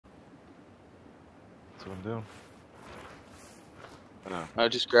That's what I'm doing. I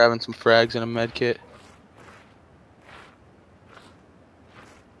was just grabbing some frags and a med kit.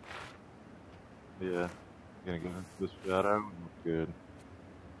 Yeah. Gonna go into this shadow. Good.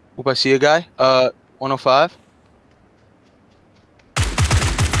 Hope I see a guy. 105.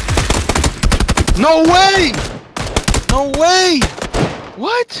 No way! No way!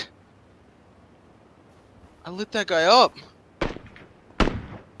 What? I lit that guy up.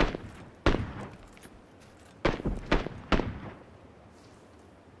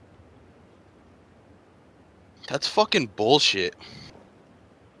 That's fucking bullshit.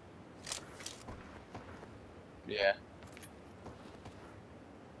 Yeah.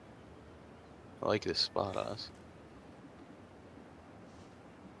 I like this spot, Oz.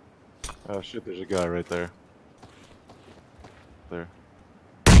 Oh shit, there's a guy right there. There.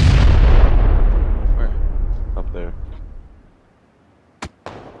 Where? Up there.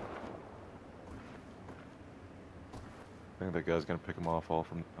 I think that guy's gonna pick him off all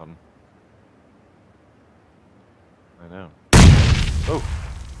from the bottom. I know. Oh!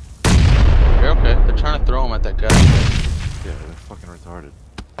 You're okay. They're trying to throw him at that guy. Yeah, they're fucking retarded.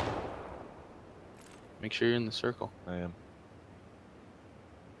 Make sure you're in the circle. I am.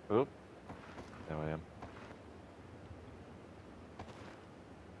 Oh. Now I am.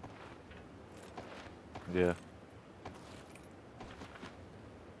 Yeah.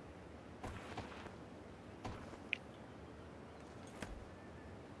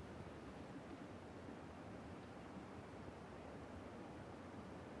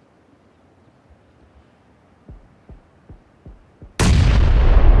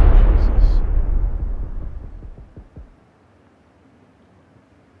 Jesus.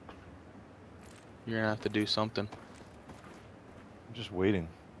 You're gonna have to do something. I'm just waiting.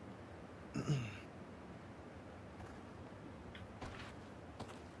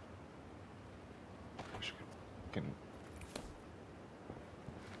 Fucking...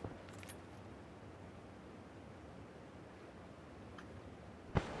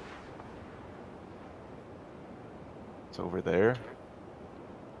 It's over there.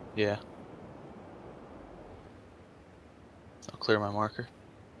 Yeah. I'll clear my marker.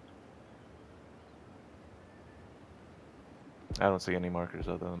 I don't see any markers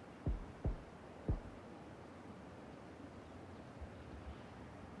other than...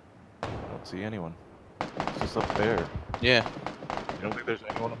 I don't see anyone. It's just up there. Yeah. You don't think there's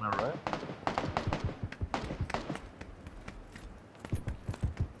anyone on my right?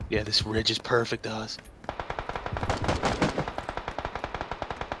 Yeah, this ridge is perfect, Oz.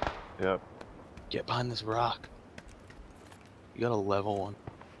 Yep. Get behind this rock. You got a level one.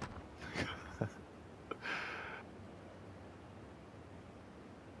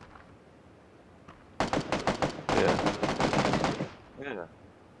 Yeah. Yeah.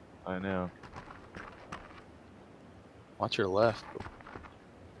 I know. Watch your left.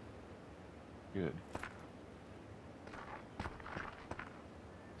 Good.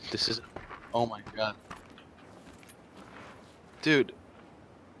 This is... Oh my god. Dude.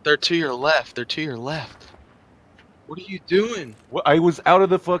 They're to your left. They're to your left. What are you doing? What? I was out of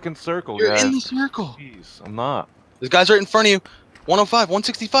the fucking circle, You're guys. in the circle. Jeez, I'm not. This guy's right in front of you. 105,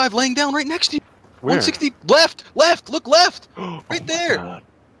 165, laying down right next to you. Where? 160, left, left, look left. Oh Right my there. God.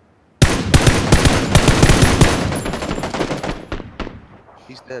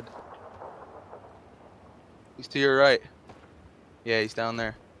 He's dead. He's to your right. Yeah, he's down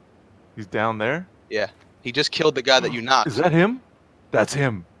there. He's down there? Yeah. He just killed the guy that you knocked. Is that him? That's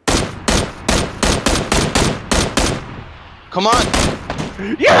him. Come on.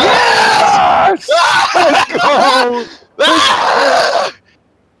 Yes! Let's go! Let's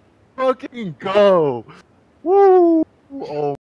fucking go! Woo! Oh.